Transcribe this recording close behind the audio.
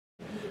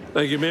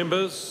Thank you,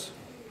 members.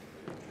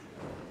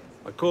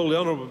 I call the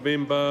honourable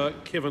member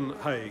Kevin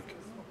Hague.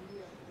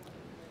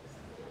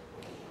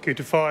 Ki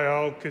te whae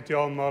au, ki te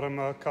ao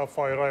marama, ka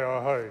whae rai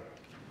a hau.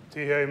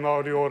 Tihei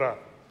Māori ora.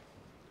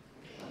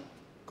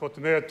 Ko te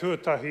mea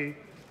tuatahi,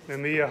 me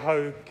mea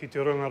hau ki te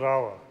runga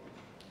rawa.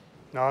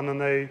 Nāna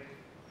nei,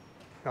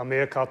 ngā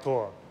mea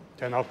katoa,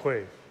 tēnā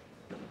koe.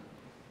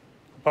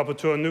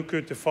 Papatua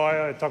nuku te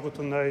whaia e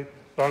takuta nei,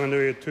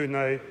 ranganui e tū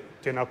nei,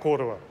 tēnā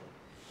kōrua.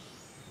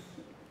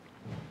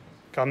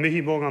 Ka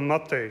mihi mō ngā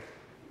mate,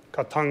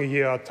 ka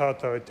tangihia a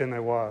tātou e tēnei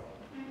wā.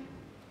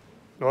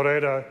 Nō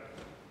reira,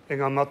 e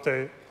ngā mate,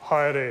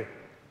 haere,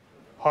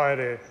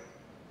 haere,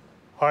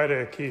 haere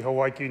ki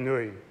Hawaii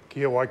nui,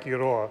 ki Hawaii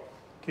roa,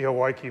 ki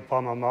Hawaii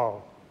pama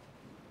mao.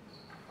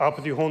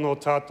 Āpiti hono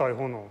tātai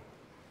hono,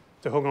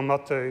 te hunga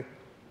mate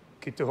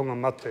ki te hunga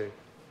mate.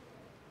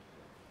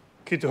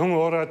 Ki te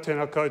hunga ora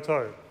tēnā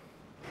koutou.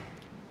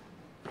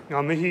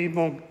 Ngā mihi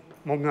mō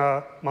ngā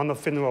mana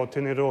whenua o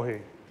tēnei rohi,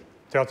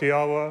 te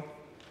Atiawa,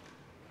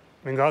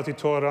 me Ngāti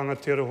Toaranga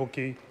Tera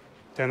hoki,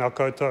 tēnā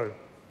koutou.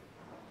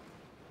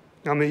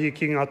 Ngā mihi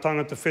ki ngā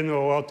tangata whenua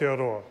o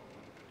Aotearoa.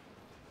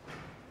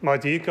 Mai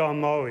te ika a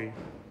Maui,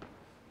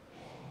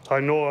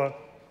 tai noa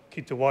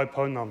ki te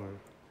Waipounamu,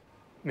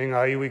 me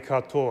ngā iwi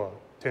katoa,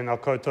 tēnā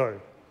koutou.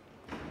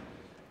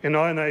 E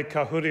nai nei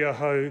ka huri a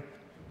hau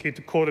ki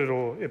te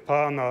kōrero e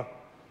pāna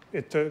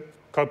e te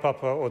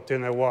kaupapa o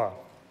tēnei wā.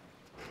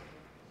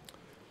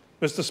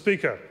 Mr.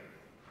 Speaker,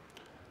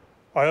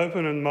 I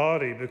open in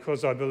Māori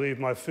because I believe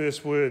my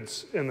first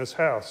words in this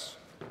House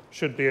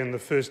should be in the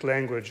first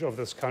language of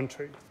this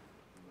country.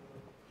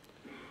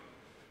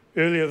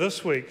 Earlier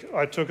this week,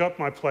 I took up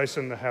my place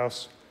in the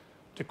House,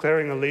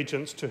 declaring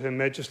allegiance to Her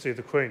Majesty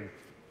the Queen.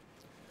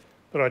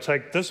 But I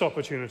take this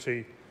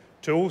opportunity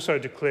to also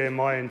declare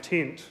my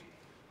intent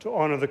to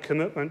honour the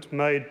commitment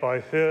made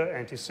by her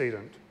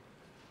antecedent,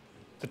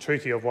 the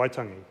Treaty of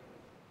Waitangi.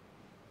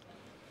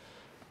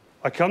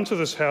 I come to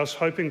this House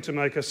hoping to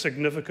make a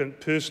significant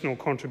personal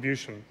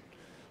contribution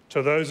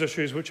to those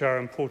issues which are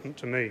important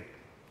to me,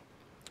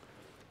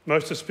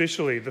 most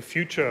especially the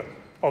future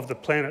of the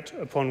planet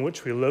upon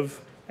which we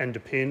live and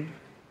depend,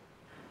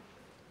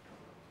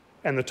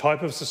 and the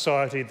type of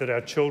society that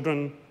our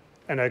children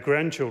and our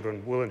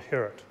grandchildren will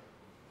inherit.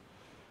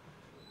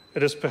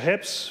 It is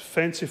perhaps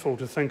fanciful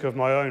to think of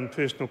my own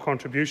personal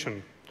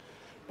contribution,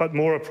 but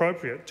more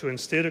appropriate to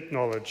instead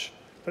acknowledge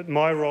that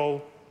my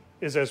role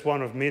is as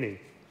one of many,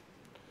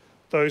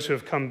 those who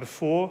have come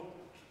before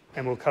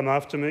and will come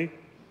after me,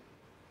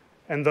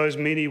 and those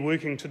many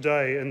working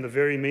today in the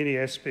very many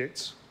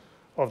aspects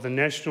of the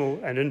national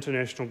and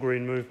international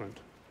green movement.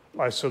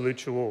 I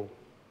salute you all.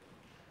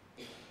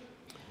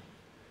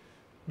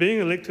 Being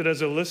elected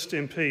as a list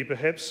MP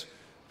perhaps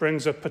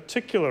brings a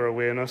particular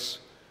awareness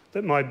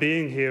that my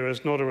being here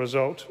is not a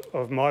result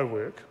of my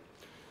work,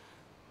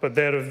 but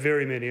that of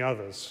very many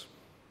others.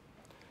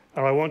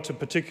 And I want to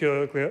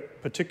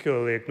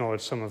particularly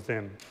acknowledge some of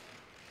them.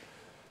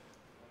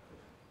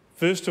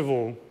 First of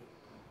all,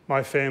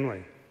 my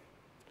family.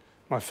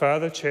 My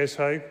father, Chas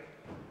Hague,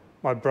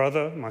 my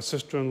brother, my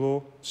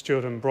sister-in-law,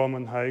 Stuart and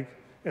Bronwyn Hague,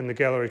 in the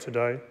gallery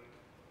today,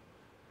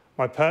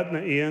 my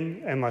partner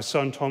Ian and my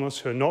son Thomas,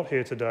 who are not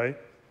here today.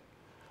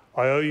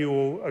 I owe you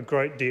all a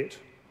great debt.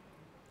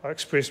 I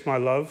express my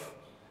love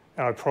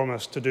and I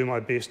promise to do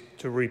my best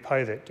to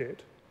repay that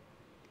debt.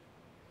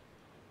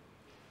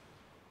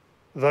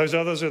 Those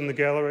others in the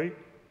gallery,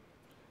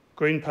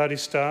 Green Party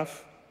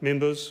staff,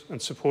 members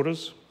and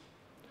supporters,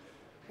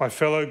 my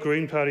fellow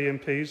Green Party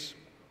MPs,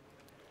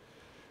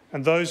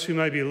 and those who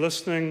may be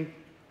listening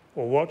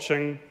or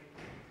watching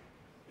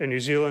in New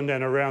Zealand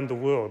and around the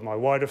world, my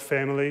wider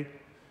family,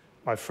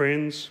 my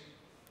friends,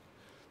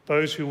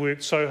 those who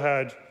worked so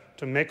hard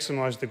to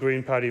maximise the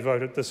Green Party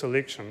vote at this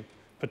election,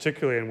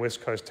 particularly in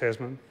West Coast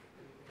Tasman,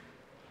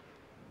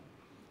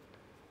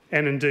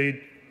 and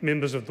indeed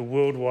members of the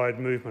worldwide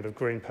movement of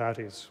Green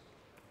Parties.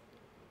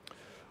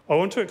 I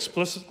want to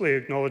explicitly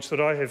acknowledge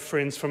that I have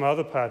friends from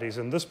other parties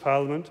in this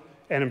Parliament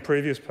and in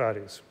previous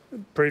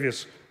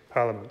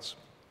parliaments.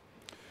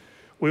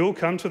 We all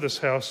come to this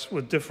House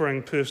with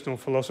differing personal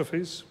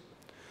philosophies,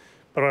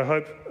 but I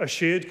hope a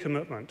shared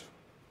commitment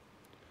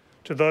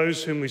to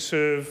those whom we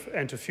serve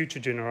and to future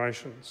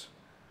generations.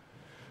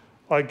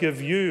 I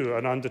give you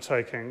an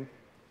undertaking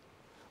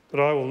that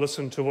I will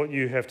listen to what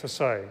you have to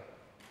say,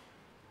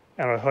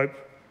 and I hope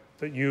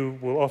that you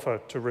will offer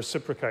to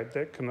reciprocate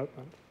that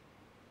commitment.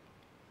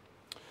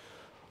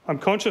 I'm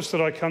conscious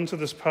that I come to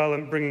this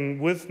Parliament bringing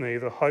with me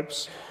the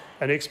hopes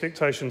and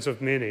expectations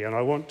of many, and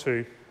I want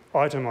to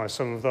itemise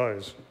some of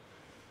those.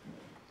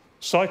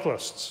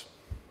 Cyclists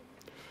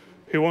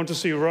who want to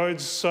see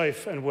roads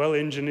safe and well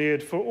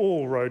engineered for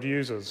all road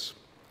users,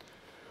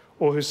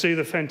 or who see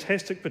the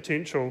fantastic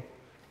potential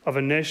of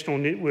a national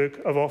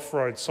network of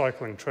off-road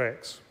cycling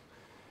tracks.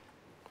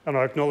 And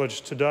I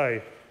acknowledge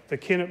today the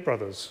Kennett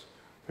brothers,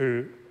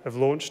 who have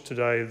launched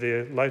today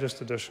their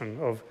latest edition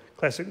of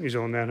Classic New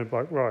Zealand Mountain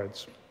Bike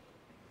Rides.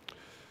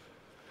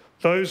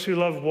 Those who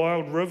love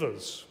wild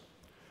rivers,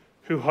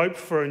 who hope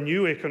for a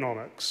new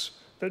economics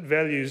that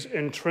values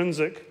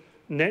intrinsic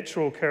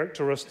natural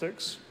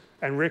characteristics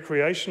and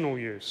recreational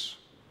use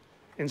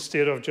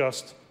instead of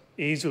just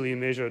easily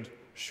measured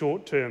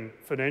short-term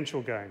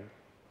financial gain.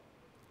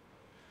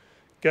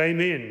 Gay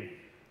men,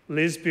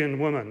 lesbian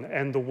women,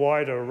 and the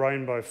wider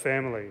rainbow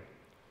family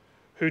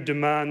who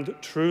demand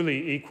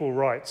truly equal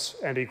rights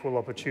and equal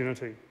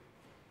opportunity.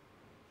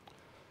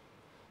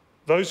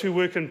 Those who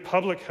work in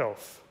public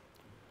health,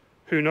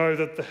 who know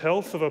that the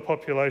health of a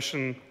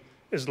population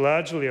is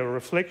largely a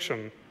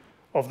reflection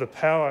of the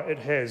power it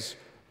has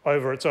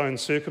over its own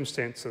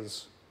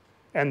circumstances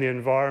and the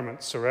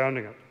environment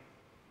surrounding it,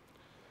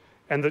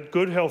 and that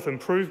good health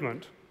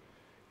improvement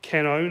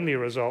can only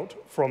result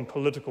from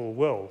political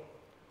will.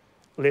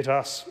 Let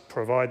us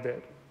provide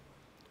that.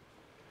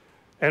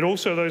 And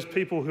also those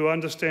people who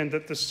understand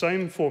that the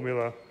same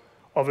formula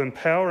of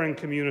empowering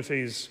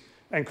communities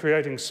and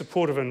creating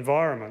supportive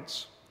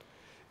environments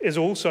is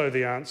also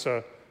the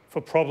answer for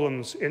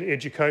problems in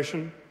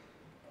education,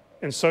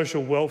 in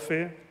social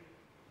welfare,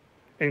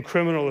 in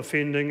criminal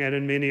offending, and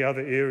in many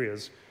other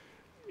areas.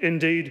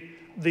 Indeed,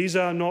 these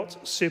are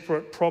not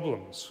separate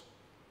problems,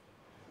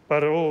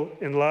 but are all,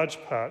 in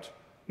large part,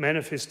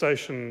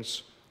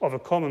 manifestations of a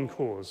common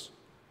cause,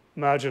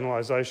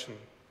 marginalisation.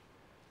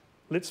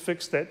 Let's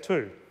fix that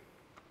too.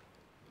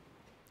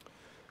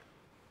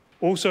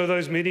 Also,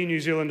 those many New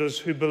Zealanders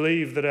who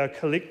believe that our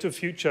collective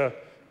future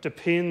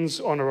depends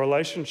on a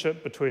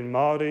relationship between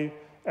Māori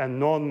and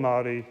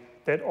non-Māori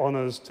that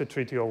honours Te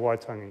Treaty o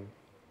Waitangi.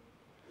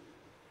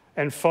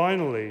 And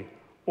finally,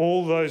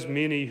 all those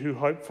many who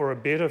hope for a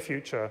better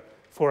future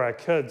for our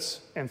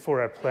kids and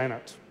for our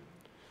planet.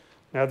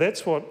 Now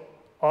that's what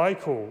I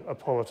call a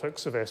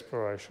politics of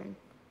aspiration.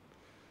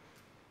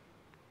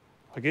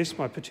 I guess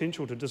my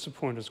potential to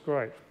disappoint is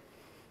great.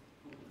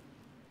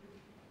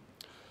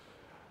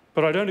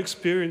 But I don't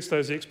experience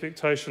those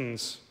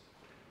expectations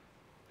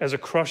as a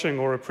crushing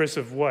or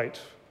oppressive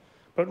weight,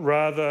 but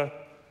rather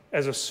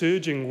as a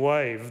surging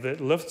wave that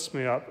lifts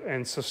me up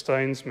and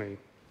sustains me.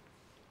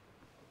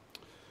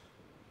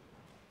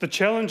 The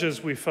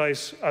challenges we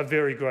face are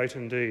very great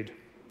indeed.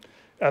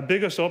 Our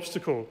biggest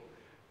obstacle,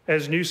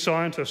 as New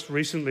Scientist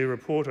recently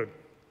reported,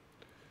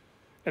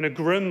 in a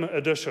grim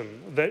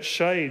addition that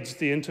shades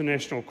the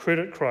international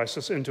credit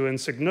crisis into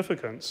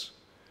insignificance,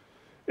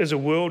 is a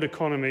world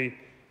economy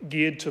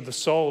geared to the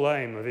sole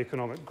aim of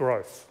economic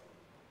growth.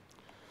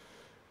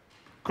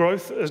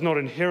 Growth is not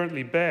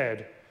inherently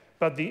bad,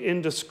 but the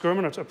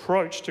indiscriminate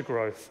approach to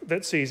growth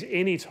that sees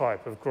any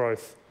type of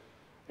growth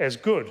as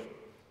good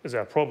is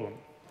our problem.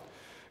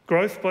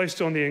 Growth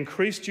based on the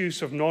increased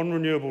use of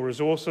non-renewable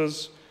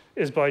resources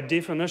is by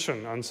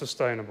definition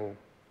unsustainable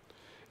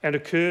and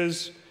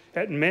occurs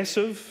at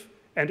massive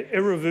and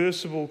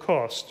irreversible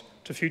cost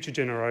to future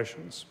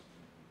generations.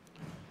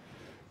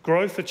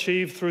 Growth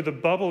achieved through the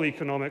bubble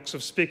economics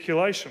of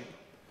speculation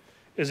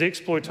is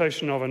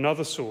exploitation of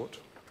another sort,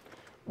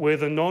 where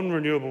the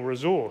non-renewable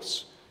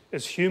resource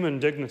is human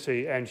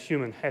dignity and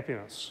human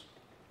happiness.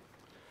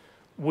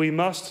 We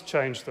must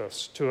change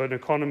this to an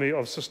economy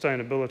of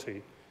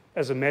sustainability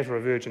as a matter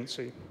of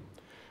urgency.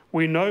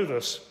 We know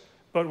this,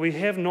 but we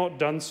have not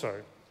done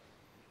so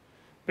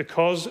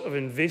because of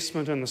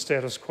investment in the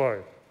status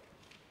quo.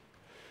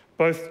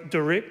 Both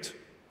direct,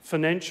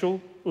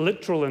 financial,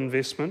 literal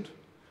investment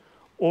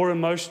or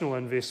emotional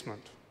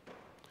investment,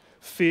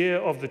 fear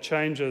of the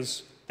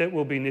changes that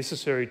will be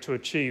necessary to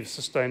achieve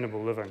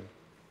sustainable living.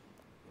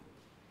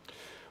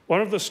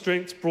 One of the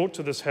strengths brought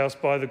to this House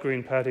by the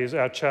Green Party is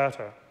our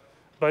charter,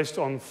 based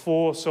on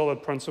 4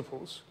 solid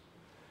principles: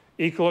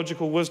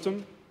 ecological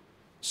wisdom,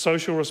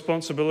 social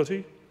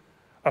responsibility,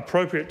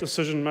 appropriate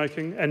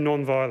decision-making, and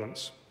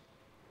non-violence.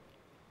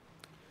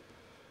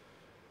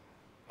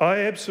 I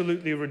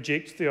absolutely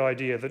reject the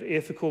idea that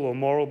ethical or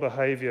moral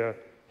behaviour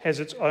has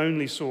its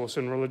only source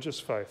in religious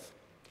faith.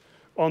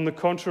 On the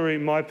contrary,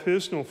 my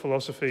personal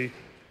philosophy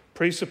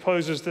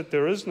presupposes that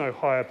there is no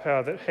higher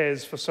power that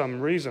has, for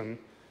some reason,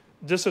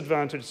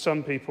 disadvantaged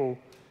some people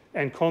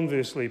and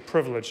conversely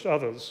privileged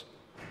others,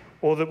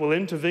 or that will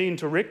intervene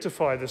to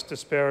rectify this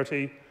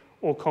disparity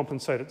or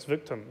compensate its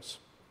victims.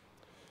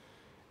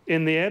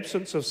 In the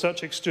absence of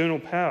such external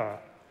power,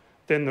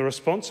 then the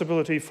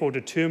responsibility for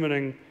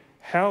determining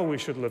how we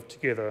should live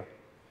together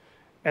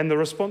and the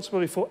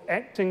responsibility for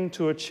acting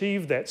to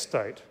achieve that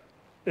state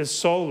is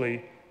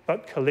solely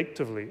but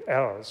collectively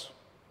ours.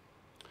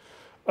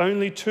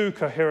 Only 2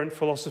 coherent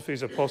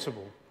philosophies are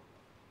possible: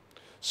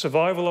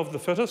 survival of the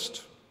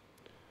fittest,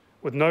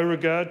 with no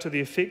regard to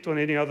the effect on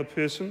any other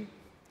person,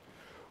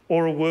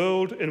 or a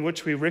world in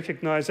which we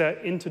recognise our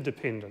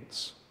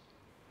interdependence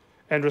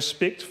and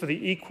respect for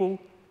the equal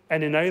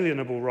and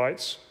inalienable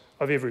rights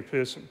of every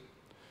person.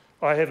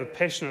 I have a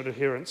passionate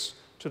adherence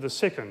to the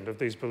second of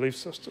these belief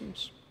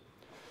systems.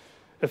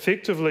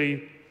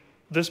 Effectively,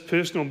 this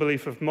personal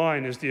belief of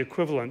mine is the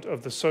equivalent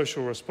of the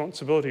social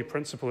responsibility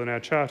principle in our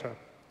charter.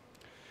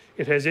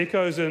 It has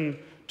echoes in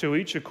to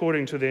each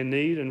according to their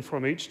need and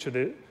from each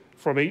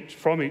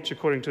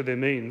according to their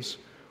means,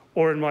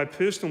 or in my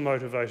personal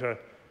motivator,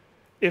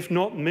 If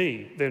not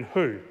me, then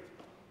who?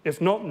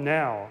 If not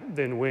now,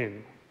 then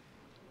when?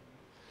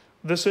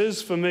 This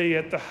is, for me,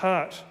 at the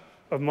heart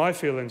of my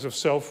feelings of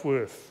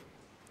self-worth,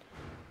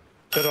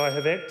 that I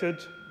have acted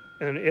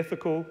in an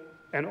ethical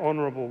and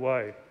honourable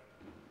way.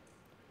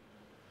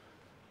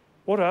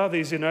 What are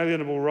these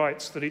inalienable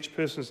rights that each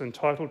person is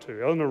entitled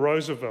to? Eleanor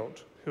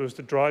Roosevelt, who was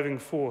the driving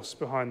force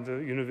behind the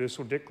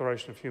Universal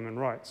Declaration of Human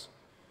Rights,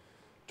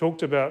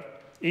 talked about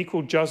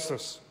equal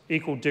justice,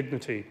 equal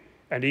dignity,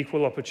 and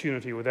equal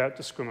opportunity without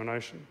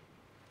discrimination.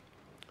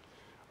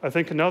 I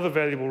think another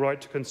valuable right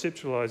to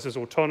conceptualise is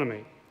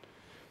autonomy,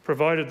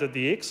 provided that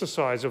the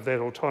exercise of that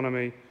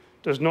autonomy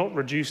does not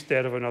reduce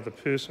that of another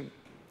person.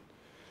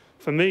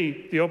 For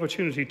me, the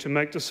opportunity to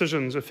make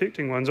decisions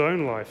affecting one's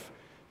own life,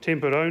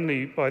 tempered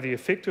only by the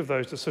effect of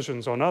those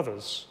decisions on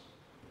others,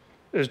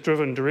 is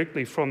driven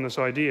directly from this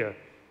idea,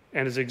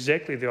 and is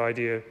exactly the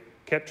idea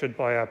captured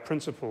by our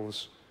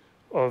principles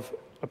of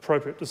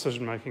appropriate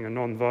decision-making and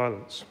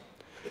non-violence.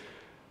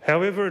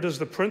 However, it is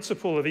the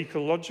principle of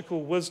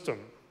ecological wisdom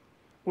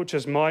which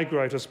is my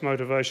greatest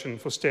motivation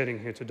for standing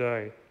here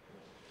today.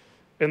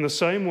 In the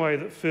same way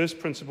that first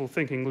principle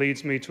thinking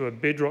leads me to a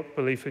bedrock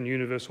belief in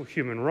universal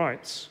human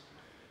rights,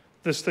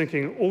 this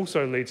thinking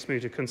also leads me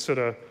to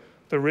consider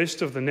the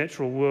rest of the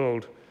natural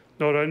world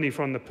not only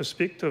from the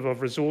perspective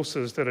of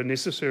resources that are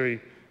necessary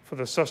for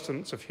the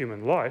sustenance of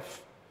human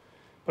life,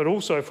 but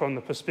also from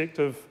the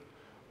perspective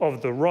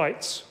of the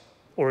rights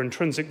or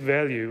intrinsic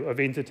value of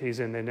entities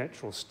in their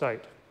natural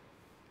state.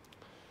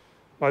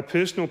 My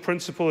personal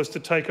principle is to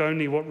take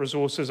only what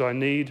resources I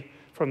need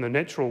from the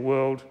natural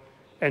world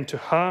and to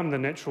harm the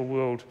natural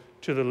world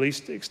to the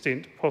least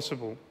extent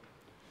possible.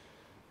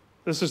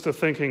 This is the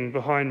thinking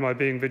behind my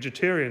being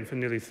vegetarian for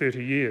nearly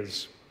 30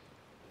 years.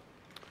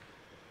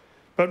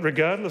 But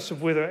regardless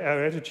of whether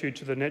our attitude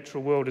to the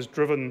natural world is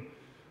driven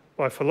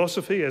by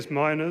philosophy, as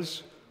mine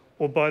is,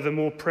 or by the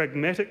more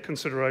pragmatic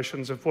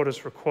considerations of what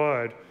is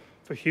required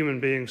for human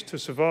beings to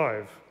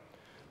survive,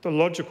 the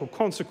logical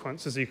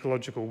consequence is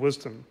ecological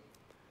wisdom.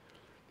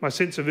 My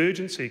sense of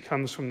urgency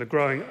comes from the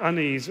growing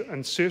unease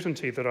and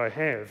certainty that I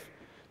have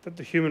that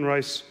the human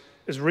race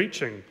is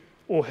reaching,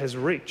 or has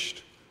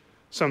reached,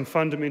 some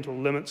fundamental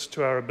limits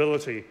to our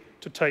ability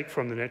to take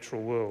from the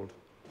natural world.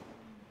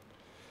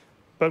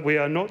 But we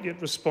are not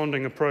yet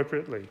responding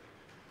appropriately.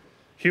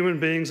 Human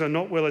beings are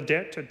not well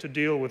adapted to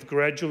deal with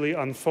gradually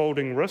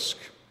unfolding risk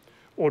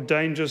or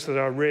dangers that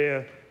are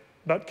rare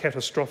but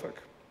catastrophic.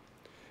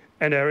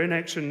 And our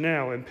inaction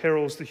now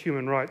imperils the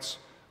human rights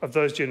of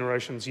those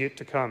generations yet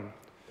to come.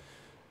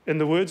 In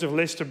the words of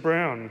Lester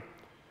Brown,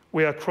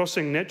 we are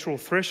crossing natural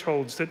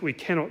thresholds that we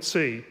cannot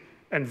see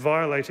and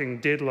violating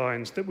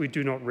deadlines that we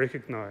do not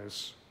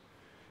recognise.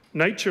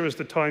 Nature is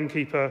the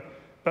timekeeper,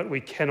 but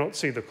we cannot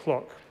see the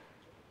clock.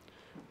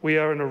 We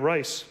are in a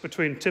race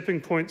between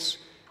tipping points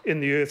in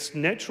the Earth's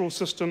natural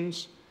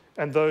systems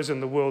and those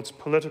in the world's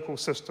political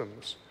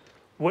systems.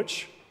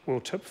 Which will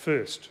tip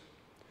first?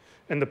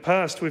 In the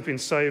past, we've been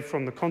saved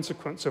from the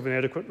consequence of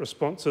inadequate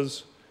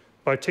responses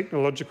by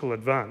technological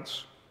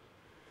advance.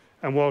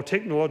 And while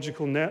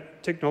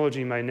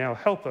technology may now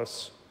help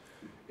us,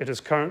 it is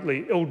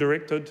currently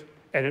ill-directed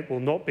and it will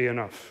not be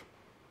enough.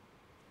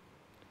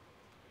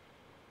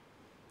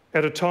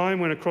 At a time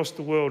when across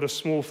the world a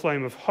small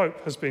flame of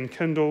hope has been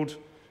kindled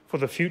for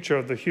the future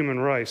of the human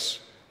race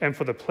and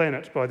for the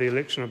planet by the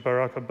election of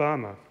Barack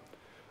Obama,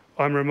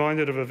 I'm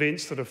reminded of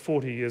events that are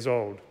 40 years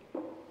old.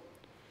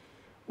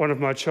 One of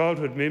my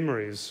childhood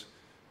memories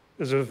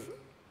is of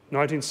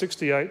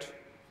 1968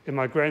 in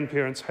my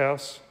grandparents'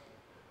 house,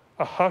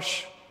 a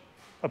hush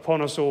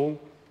upon us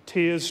all,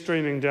 tears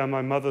streaming down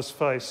my mother's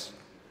face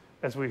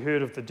as we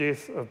heard of the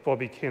death of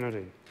Bobby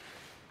Kennedy.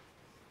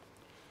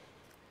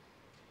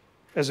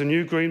 As a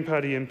new Green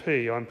Party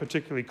MP, I'm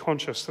particularly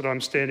conscious that I'm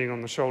standing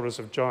on the shoulders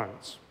of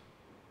giants.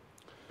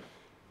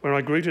 When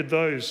I greeted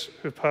those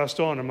who passed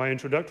on in my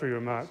introductory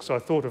remarks, I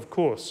thought, of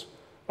course,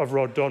 of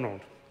Rod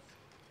Donald.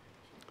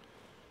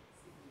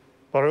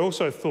 But I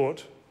also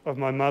thought of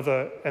my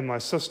mother and my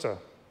sister,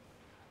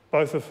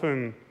 both of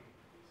whom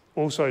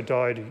also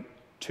died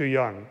too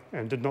young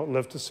and did not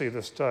live to see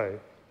this day.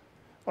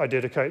 I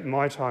dedicate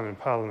my time in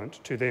Parliament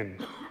to them.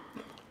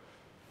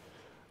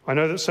 I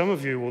know that some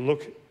of you will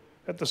look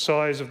at the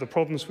size of the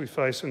problems we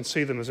face and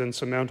see them as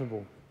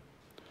insurmountable,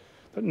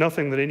 that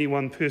nothing that any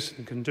one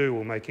person can do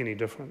will make any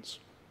difference.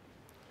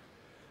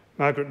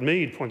 Margaret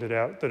Mead pointed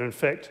out that, in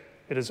fact,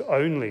 it is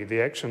only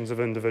the actions of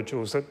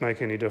individuals that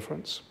make any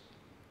difference.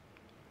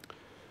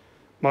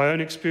 My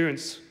own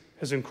experience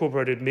has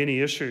incorporated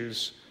many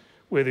issues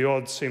where the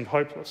odds seemed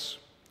hopeless,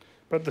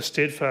 but the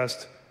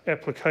steadfast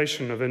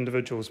application of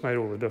individuals made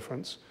all the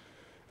difference.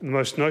 And the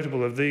most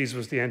notable of these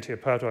was the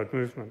anti-apartheid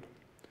movement,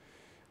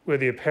 where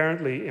the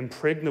apparently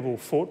impregnable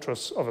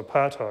fortress of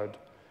apartheid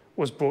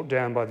was brought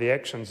down by the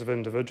actions of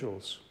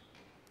individuals.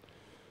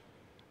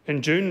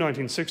 In June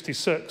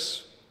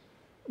 1966,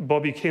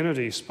 Bobby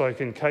Kennedy spoke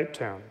in Cape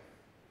Town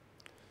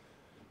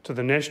to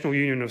the National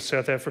Union of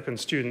South African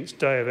Students'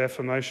 Day of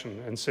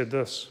Affirmation and said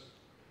this: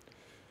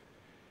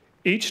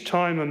 Each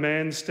time a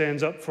man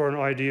stands up for an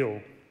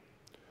ideal,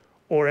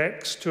 or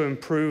acts to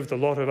improve the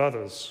lot of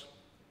others,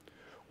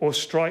 or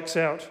strikes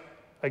out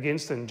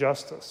against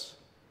injustice,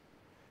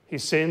 he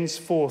sends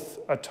forth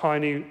a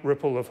tiny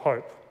ripple of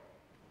hope.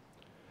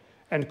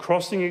 And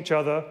crossing each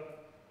other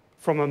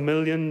from a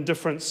million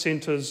different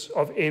centres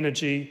of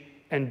energy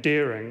and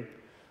daring,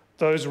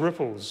 those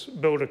ripples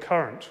build a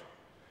current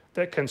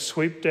that can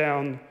sweep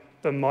down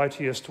the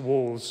mightiest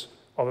walls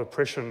of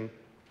oppression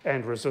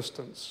and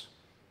resistance.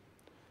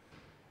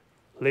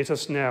 Let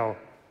us now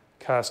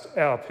cast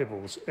our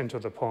pebbles into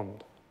the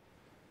pond.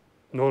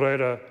 Nō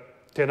reira,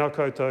 tēnā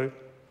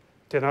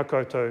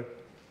koutou,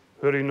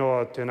 huri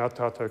noa tēnā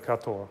tātou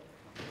katoa.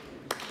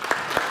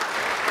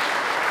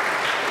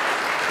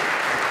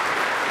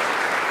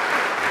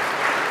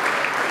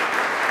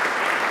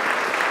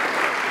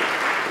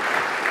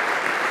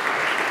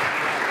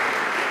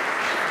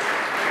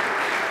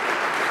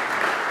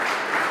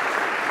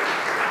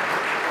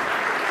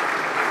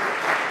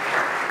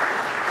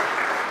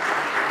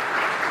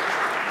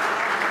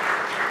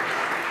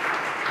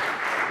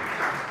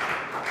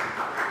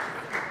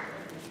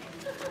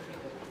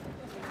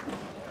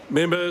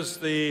 Members,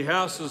 the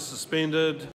House is suspended.